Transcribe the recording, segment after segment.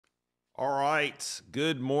All right.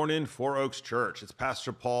 Good morning, Four Oaks Church. It's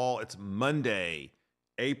Pastor Paul. It's Monday,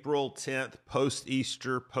 April 10th,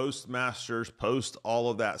 post-Easter, post-Masters, post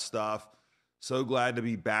all of that stuff. So glad to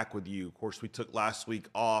be back with you. Of course, we took last week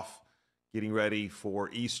off getting ready for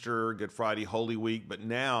Easter, Good Friday, Holy Week, but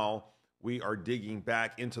now we are digging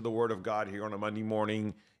back into the Word of God here on a Monday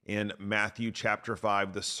morning in Matthew chapter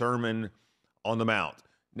 5, the Sermon on the Mount.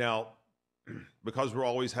 Now, because we're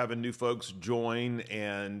always having new folks join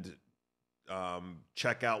and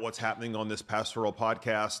check out what's happening on this pastoral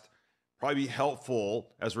podcast, probably be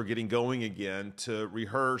helpful as we're getting going again to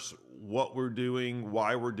rehearse what we're doing,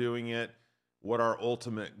 why we're doing it, what our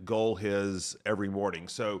ultimate goal is every morning.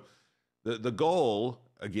 So the goal,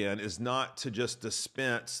 again, is not to just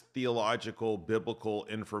dispense theological, biblical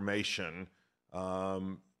information,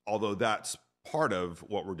 although that's part of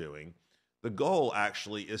what we're doing. The goal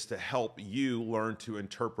actually is to help you learn to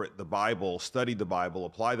interpret the Bible, study the Bible,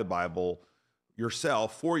 apply the Bible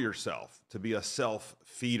yourself for yourself, to be a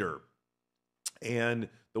self-feeder. And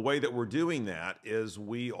the way that we're doing that is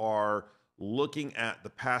we are looking at the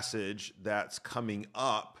passage that's coming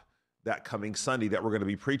up that coming Sunday that we're going to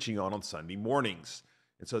be preaching on Sunday mornings.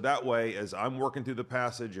 And so that way, as I'm working through the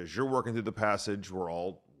passage, as you're working through the passage, we're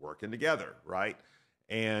all working together, right?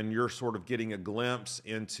 And you're sort of getting a glimpse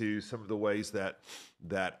into some of the ways that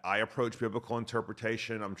I approach biblical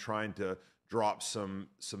interpretation. I'm trying to drop some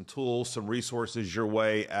tools, some resources your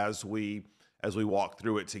way as we walk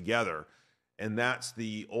through it together. And that's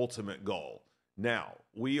the ultimate goal. Now,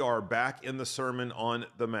 we are back in the Sermon on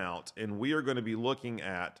the Mount, and we are going to be looking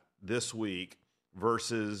at this week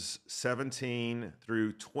verses 17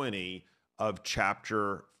 through 20 of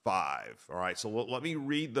chapter 5. All right, so let me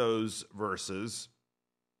read those verses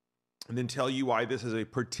and then tell you why this is a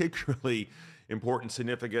particularly important,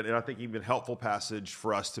 significant, and I think even helpful passage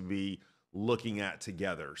for us to be looking at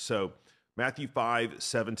together. So Matthew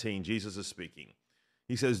 5:17, Jesus is speaking.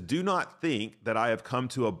 He says, "Do not think that I have come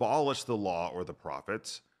to abolish the law or the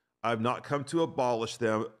prophets. I have not come to abolish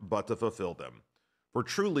them, but to fulfill them. For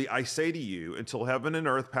truly I say to you, until heaven and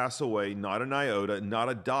earth pass away, not an iota, not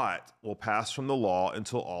a dot will pass from the law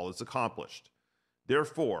until all is accomplished.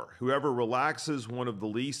 Therefore, whoever relaxes one of the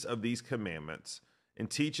least of these commandments and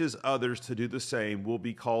teaches others to do the same will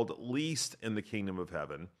be called least in the kingdom of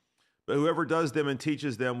heaven. But whoever does them and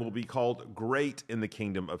teaches them will be called great in the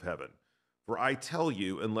kingdom of heaven. For I tell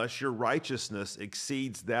you, unless your righteousness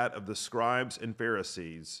exceeds that of the scribes and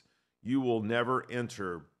Pharisees, you will never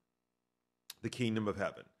enter the kingdom of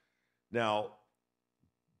heaven." Now,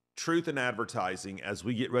 truth in advertising, as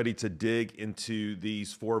we get ready to dig into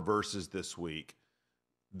these 4 verses this week,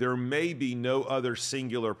 there may be no other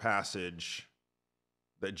singular passage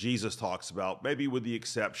that Jesus talks about, maybe with the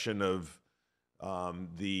exception of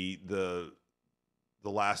the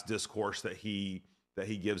last discourse that he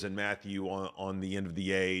gives in Matthew on the end of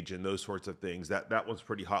the age and those sorts of things. That one's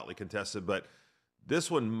pretty hotly contested, but this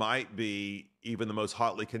one might be even the most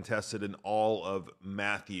hotly contested in all of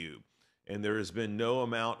Matthew. And there has been no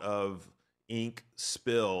amount of ink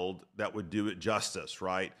spilled that would do it justice,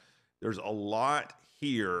 right? There's a lot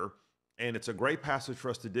here, and it's a great passage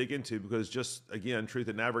for us to dig into because, just again, truth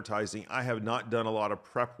in advertising, I have not done a lot of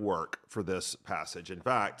prep work for this passage. In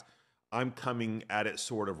fact, I'm coming at it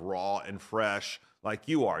sort of raw and fresh like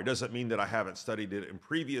you are. It doesn't mean that I haven't studied it in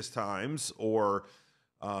previous times or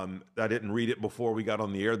I didn't read it before we got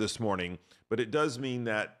on the air this morning, but it does mean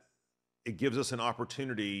that it gives us an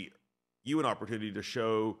opportunity to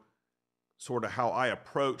show sort of how I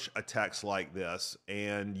approach a text like this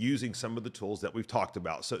and using some of the tools that we've talked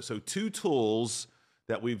about. So 2 tools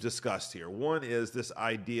that we've discussed here. One is this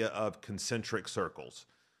idea of concentric circles.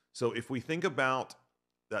 So if we think about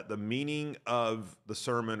that the meaning of the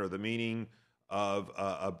sermon or the meaning of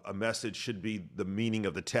a message should be the meaning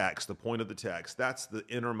of the text, the point of the text, that's the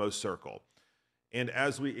innermost circle. And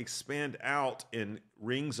as we expand out in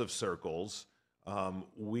rings of circles,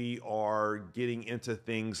 we are getting into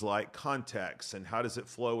things like context and how does it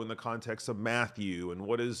flow in the context of Matthew and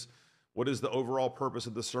what is the overall purpose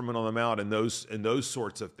of the Sermon on the Mount and those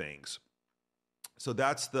sorts of things. So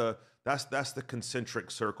that's the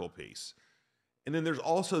concentric circle piece. And then there's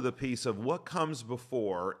also the piece of what comes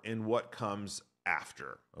before and what comes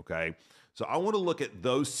after, okay? So I want to look at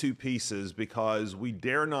those 2 pieces because we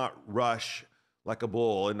dare not rush like a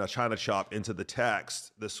bull in a china shop into the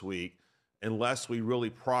text this week unless we really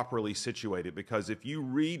properly situate it. Because if you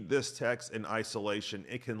read this text in isolation,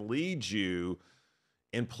 it can lead you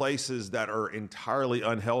in places that are entirely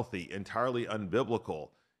unhealthy, entirely unbiblical,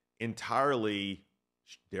 entirely,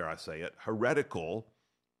 dare I say it, heretical,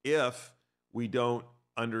 if we don't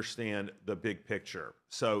understand the big picture.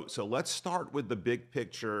 So let's start with the big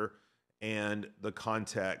picture and the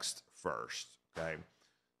context first, okay?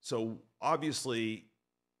 So obviously,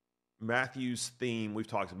 Matthew's theme we've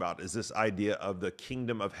talked about is this idea of the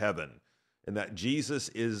kingdom of heaven, and that Jesus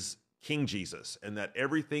is King Jesus, and that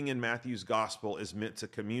everything in Matthew's gospel is meant to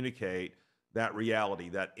communicate that reality,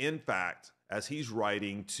 that in fact, as he's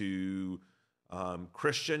writing to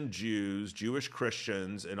Christian Jews, Jewish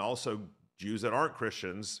Christians, and also Jews that aren't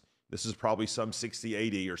Christians, this is probably some 60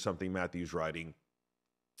 AD or something Matthew's writing,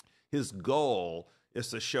 his goal is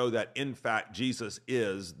to show that in fact Jesus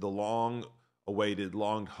is the long-awaited,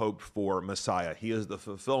 long-hoped-for Messiah. He is the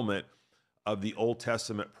fulfillment of the Old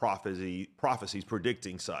Testament prophecies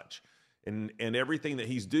predicting such. And everything that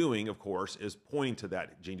he's doing, of course, is pointing to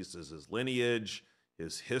that. Jesus' lineage,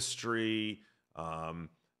 his history,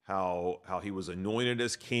 how he was anointed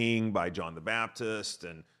as king by John the Baptist,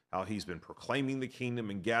 and how he's been proclaiming the kingdom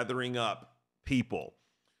and gathering up people.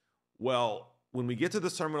 Well, when we get to the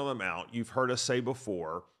Sermon on the Mount, you've heard us say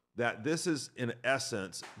before that this is, in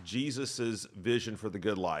essence, Jesus's vision for the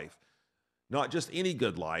good life. Not just any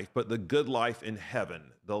good life, but the good life in heaven,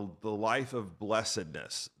 the life of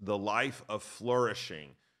blessedness, the life of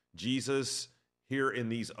flourishing. Jesus, here in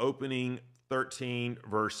these opening 13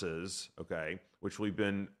 verses, okay, which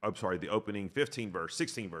the opening 16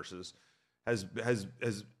 verses,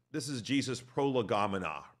 this is Jesus'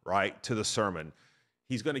 prolegomena, right, to the sermon.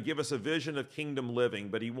 He's going to give us a vision of kingdom living,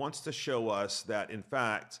 but he wants to show us that, in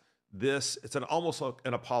fact, it's almost like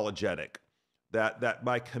an apologetic, that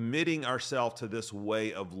by committing ourselves to this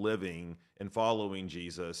way of living and following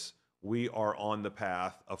Jesus, we are on the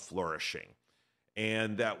path of flourishing.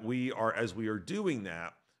 And that as we are doing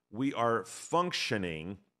that, we are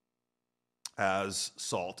functioning as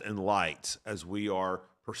salt and light as we are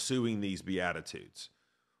pursuing these Beatitudes.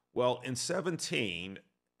 Well, in 17,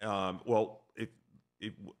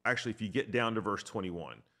 if you get down to verse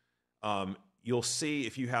 21, you'll see,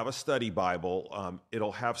 if you have a study Bible,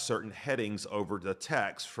 it'll have certain headings over the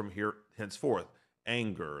text from here henceforth: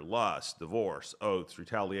 anger, lust, divorce, oaths,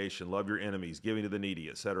 retaliation, love your enemies, giving to the needy,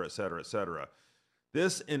 etc., etc., etc.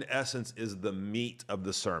 This, in essence, is the meat of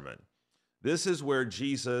the sermon. This is where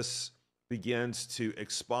Jesus begins to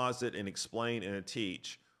exposit and explain and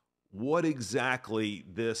teach what exactly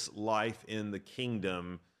this life in the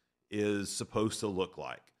kingdom is supposed to look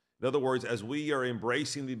like. In other words, as we are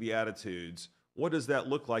embracing the Beatitudes, what does that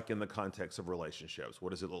look like in the context of relationships?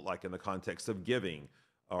 What does it look like in the context of giving,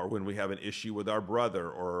 or when we have an issue with our brother,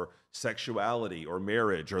 or sexuality, or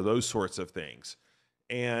marriage, or those sorts of things?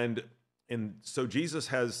 And so Jesus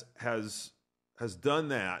has done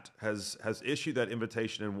that, has issued that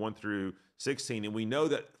invitation in 1 through 16, and we know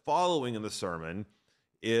that following in the sermon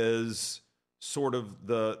is sort of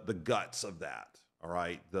the guts of that. All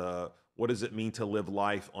right, what does it mean to live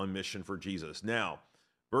life on mission for Jesus? Now,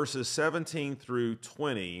 verses 17 through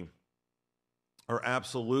 20 are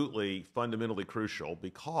absolutely fundamentally crucial,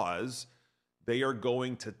 because they are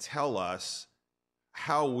going to tell us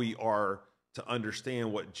how we are to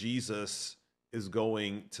understand what Jesus is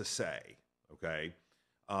going to say, okay?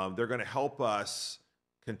 They're going to help us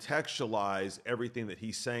contextualize everything that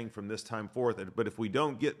he's saying from this time forth. But if we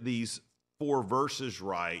don't get these 4 verses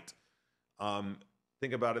right,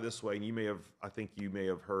 think about it this way, and I think you may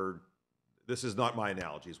have heard, this is not my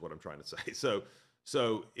analogy, is what I'm trying to say.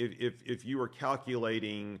 So if you were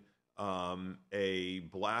calculating a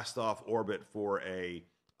blast-off orbit for a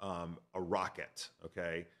rocket,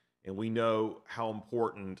 okay, and we know how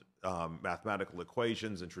important mathematical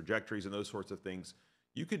equations and trajectories and those sorts of things,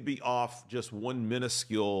 you could be off just one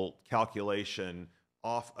minuscule calculation,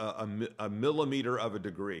 off a millimeter of a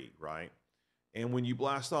degree, right? And when you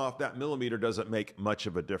blast off, that millimeter doesn't make much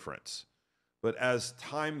of a difference. But as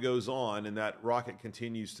time goes on and that rocket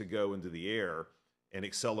continues to go into the air and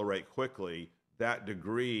accelerate quickly, that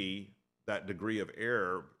degree of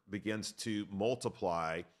error begins to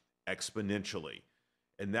multiply exponentially.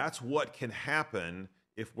 And that's what can happen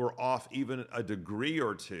if we're off even a degree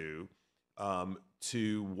or two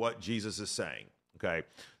to what Jesus is saying, okay?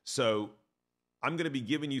 So I'm going to be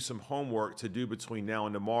giving you some homework to do between now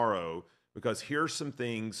and tomorrow, because here's some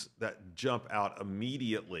things that jump out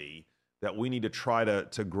immediately that we need to try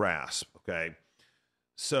to grasp, okay?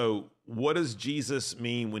 So what does Jesus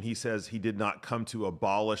mean when he says he did not come to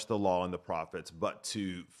abolish the law and the prophets, but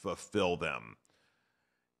to fulfill them?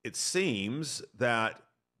 It seems that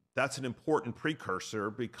that's an important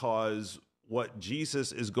precursor, because what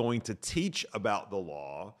Jesus is going to teach about the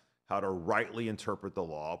law, how to rightly interpret the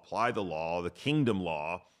law, apply the law, the kingdom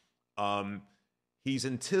law, he's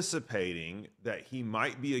anticipating that he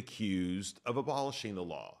might be accused of abolishing the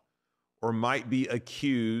law, or might be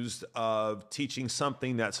accused of teaching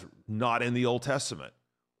something that's not in the Old Testament,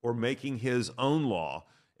 or making his own law.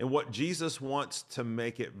 And what Jesus wants to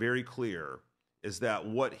make it very clear is that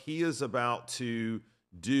what he is about to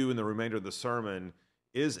do in the remainder of the sermon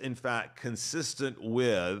is in fact consistent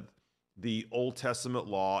with the Old Testament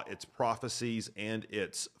law, its prophecies, and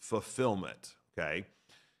its fulfillment, okay?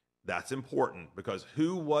 That's important, because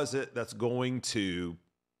who was it that's going to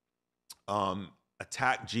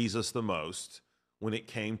attack Jesus the most when it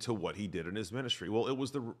came to what he did in his ministry? Well, it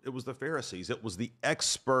was the Pharisees. It was the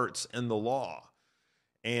experts in the law.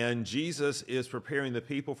 And Jesus is preparing the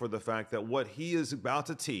people for the fact that what he is about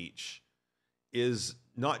to teach is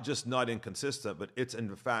not just not inconsistent, but it's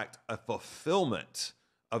in fact a fulfillment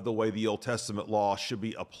of the way the Old Testament law should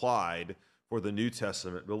be applied for the New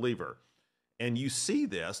Testament believer. And you see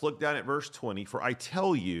this, look down at verse 20, for I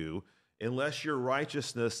tell you, unless your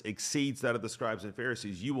righteousness exceeds that of the scribes and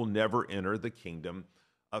Pharisees, you will never enter the kingdom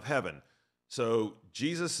of heaven. So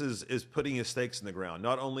Jesus is putting his stakes in the ground.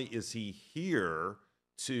 Not only is he here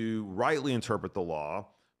to rightly interpret the law,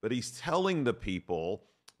 but he's telling the people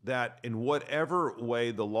that in whatever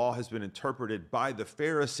way the law has been interpreted by the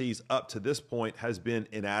Pharisees up to this point has been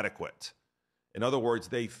inadequate. In other words,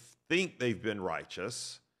 they think they've been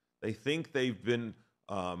righteous. They think they've been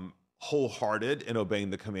wholehearted in obeying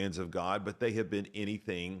the commands of God, but they have been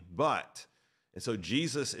anything but. And so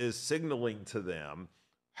Jesus is signaling to them,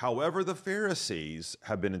 however the Pharisees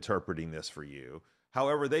have been interpreting this for you,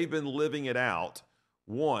 however they've been living it out,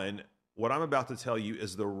 one, what I'm about to tell you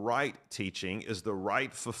is the right teaching, is the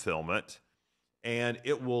right fulfillment, and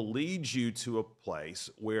it will lead you to a place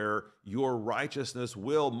where your righteousness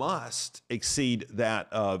must exceed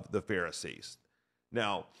that of the Pharisees.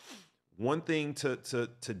 Now, one thing to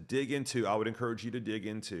dig into, I would encourage you to dig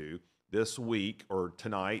into this week or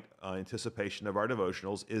tonight, anticipation of our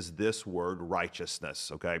devotionals, is this word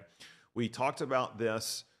righteousness, okay? We talked about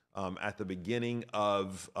this at the beginning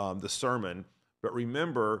of the sermon, but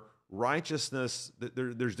remember, righteousness,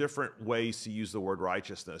 there's different ways to use the word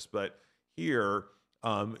righteousness, but here,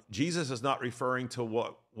 Jesus is not referring to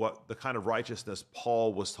what the kind of righteousness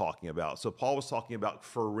Paul was talking about. So Paul was talking about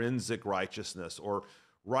forensic righteousness, or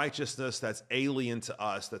righteousness that's alien to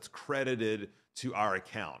us, that's credited to our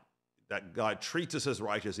account, that God treats us as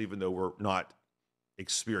righteous even though we're not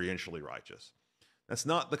experientially righteous. That's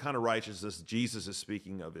not the kind of righteousness Jesus is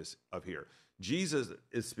speaking of here. Jesus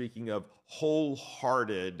is speaking of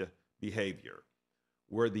wholehearted behavior,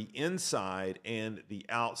 where the inside and the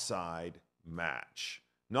outside match.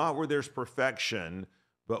 Not where there's perfection,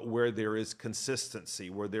 but where there is consistency,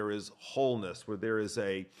 where there is wholeness, where there is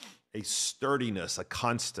a sturdiness, a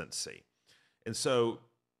constancy. And so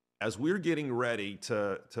as we're getting ready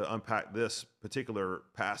to unpack this particular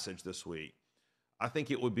passage this week, I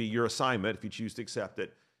think it would be your assignment, if you choose to accept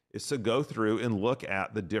it, is to go through and look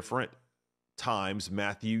at the different times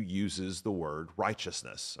Matthew uses the word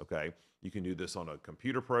righteousness, okay? You can do this on a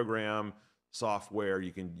computer program, software.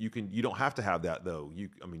 You don't have to have that though. You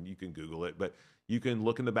can Google it, but you can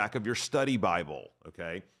look in the back of your study Bible,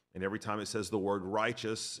 okay? And every time it says the word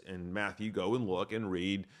righteous in Matthew, go and look and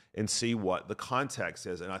read and see what the context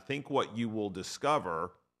is. And I think what you will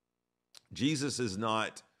discover, Jesus is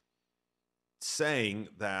not saying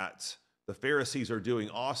that the Pharisees are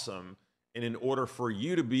doing awesome, and in order for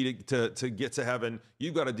you to get to heaven,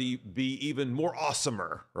 you've got to be even more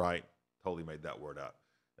awesomer, right? Totally made that word up.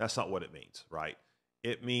 That's not what it means, right?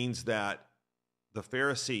 It means that the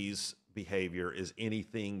Pharisees' behavior is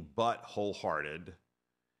anything but wholehearted,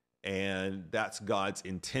 and that's God's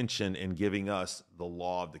intention in giving us the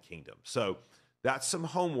law of the kingdom. So that's some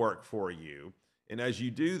homework for you. And as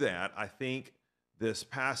you do that, I think this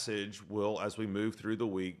passage will, as we move through the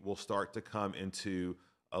week, will start to come into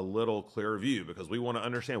a little clearer view, because we want to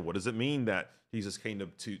understand, what does it mean that Jesus came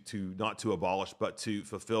to not to abolish, but to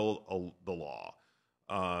fulfill the law?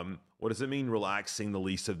 What does it mean relaxing the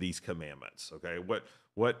least of these commandments? Okay,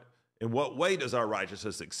 in what way does our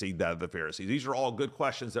righteousness exceed that of the Pharisees? These are all good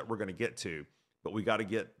questions that we're going to get to, but we got to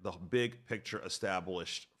get the big picture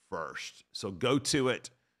established first. So go to it.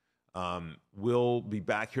 We'll be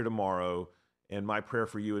back here tomorrow, and my prayer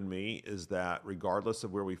for you and me is that regardless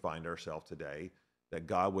of where we find ourselves today, that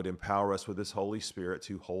God would empower us with his Holy Spirit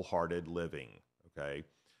to wholehearted living, okay?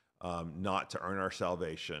 Not to earn our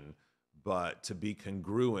salvation, but to be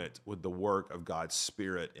congruent with the work of God's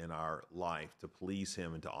Spirit in our life, to please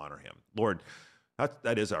him and to honor him. Lord,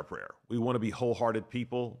 that is our prayer. We want to be wholehearted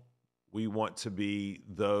people. We want to be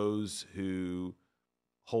those who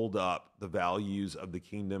hold up the values of the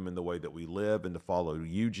kingdom in the way that we live and to follow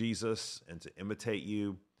you, Jesus, and to imitate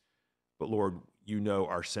you. But Lord, you know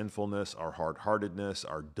our sinfulness, our hard-heartedness,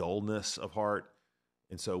 our dullness of heart.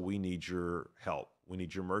 And so we need your help. We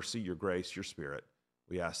need your mercy, your grace, your spirit.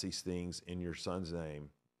 We ask these things in your Son's name,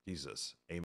 Jesus. Amen.